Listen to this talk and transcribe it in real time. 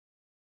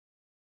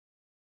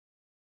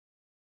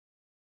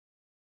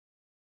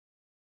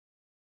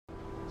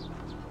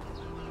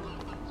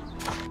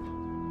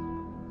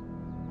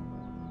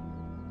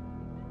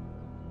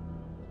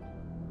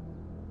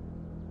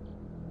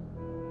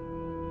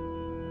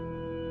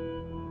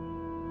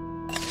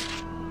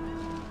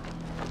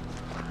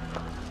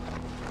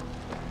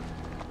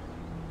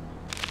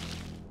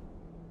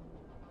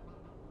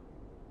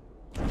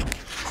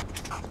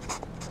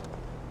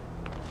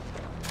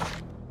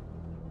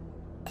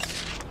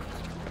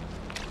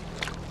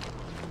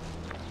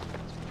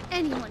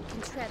anyone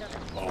can tread on it.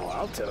 Oh,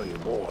 I'll tell you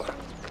more.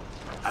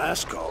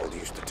 Askold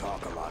used to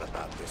talk a lot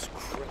about this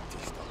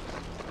crypty stuff.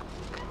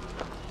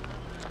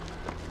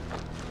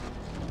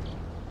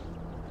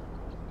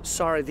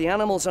 Sorry, the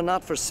animals are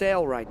not for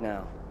sale right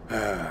now.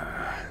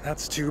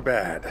 That's too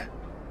bad.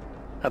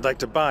 I'd like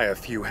to buy a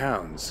few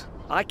hounds.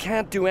 I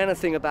can't do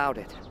anything about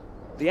it.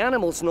 The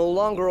animals no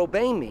longer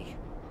obey me.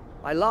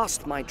 I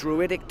lost my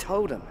druidic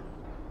totem,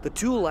 the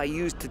tool I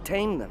used to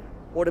tame them.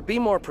 Or to be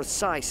more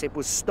precise, it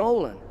was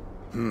stolen.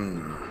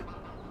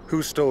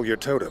 Who stole your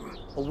totem?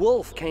 A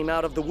wolf came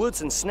out of the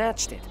woods and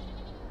snatched it.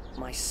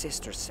 My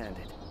sister sent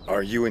it.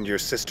 Are you and your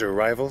sister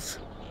rivals?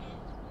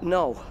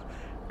 No.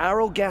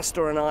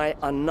 Arrogaster and I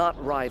are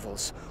not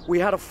rivals. We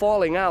had a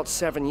falling out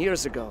 7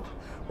 years ago,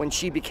 when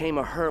she became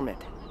a hermit.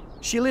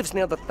 She lives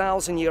near the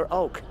Thousand-Year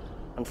Oak,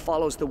 and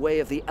follows the way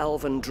of the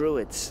Elven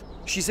Druids.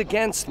 She's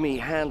against me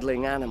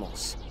handling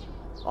animals.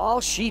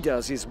 All she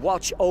does is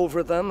watch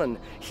over them and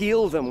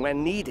heal them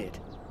when needed.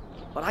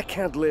 But I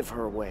can't live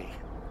her way.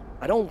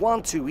 I don't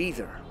want to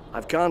either.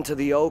 I've gone to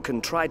the Oak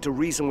and tried to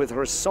reason with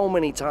her so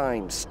many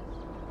times.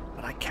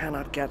 But I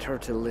cannot get her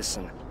to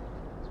listen.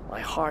 My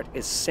heart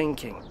is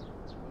sinking.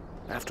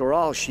 After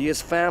all, she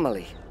is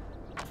family.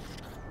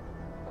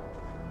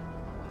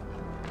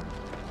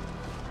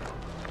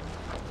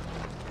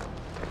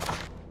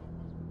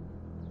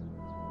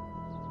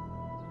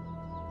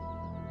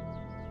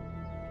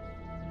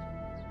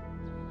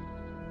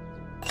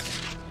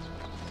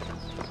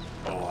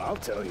 Oh, I'll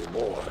tell you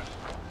more.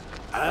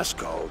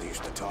 Askold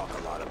used to talk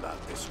a lot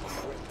about this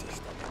crypty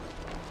stuff.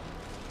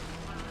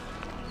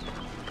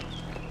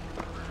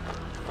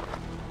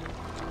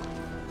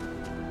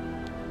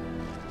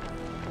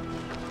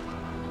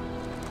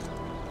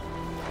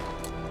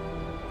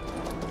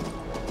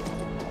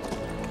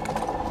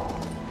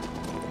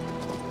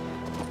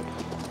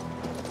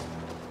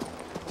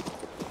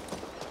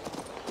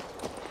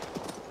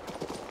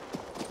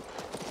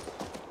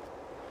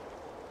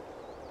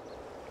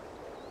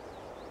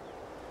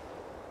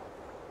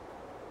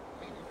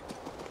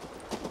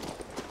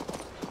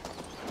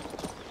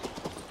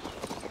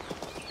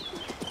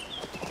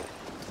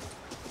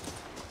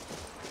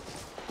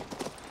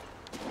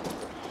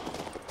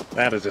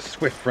 That is a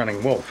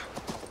swift-running wolf.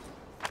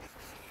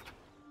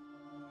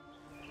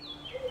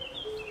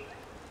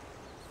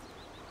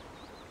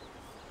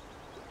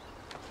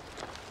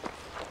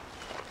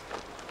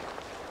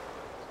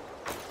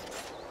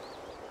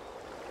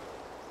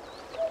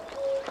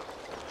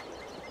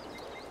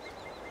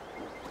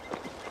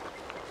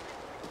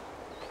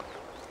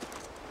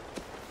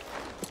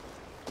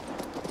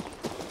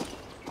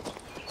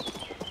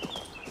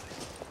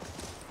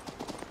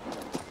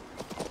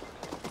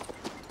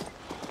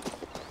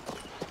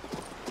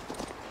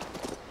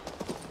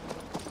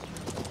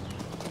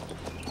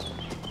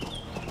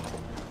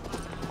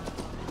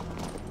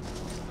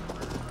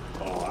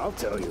 I'll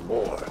tell you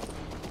more.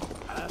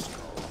 Askold.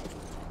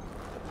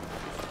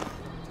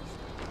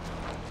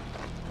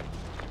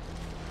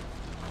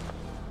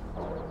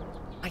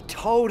 My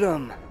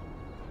totem!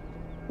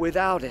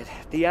 Without it,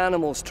 the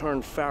animals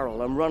turn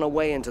feral and run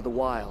away into the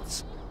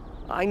wilds.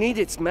 I need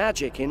its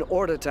magic in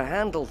order to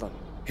handle them.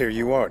 Here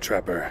you are,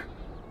 Trapper.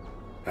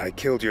 I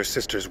killed your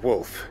sister's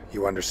wolf,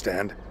 you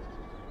understand?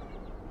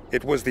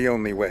 It was the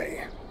only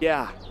way.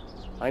 Yeah,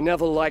 I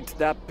never liked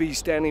that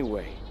beast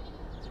anyway.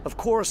 Of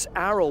course,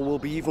 Arrow will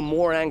be even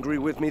more angry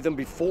with me than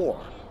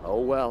before. Oh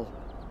well,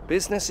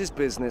 business is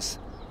business.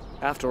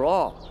 After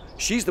all,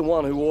 she's the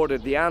one who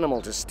ordered the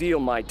animal to steal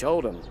my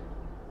totem.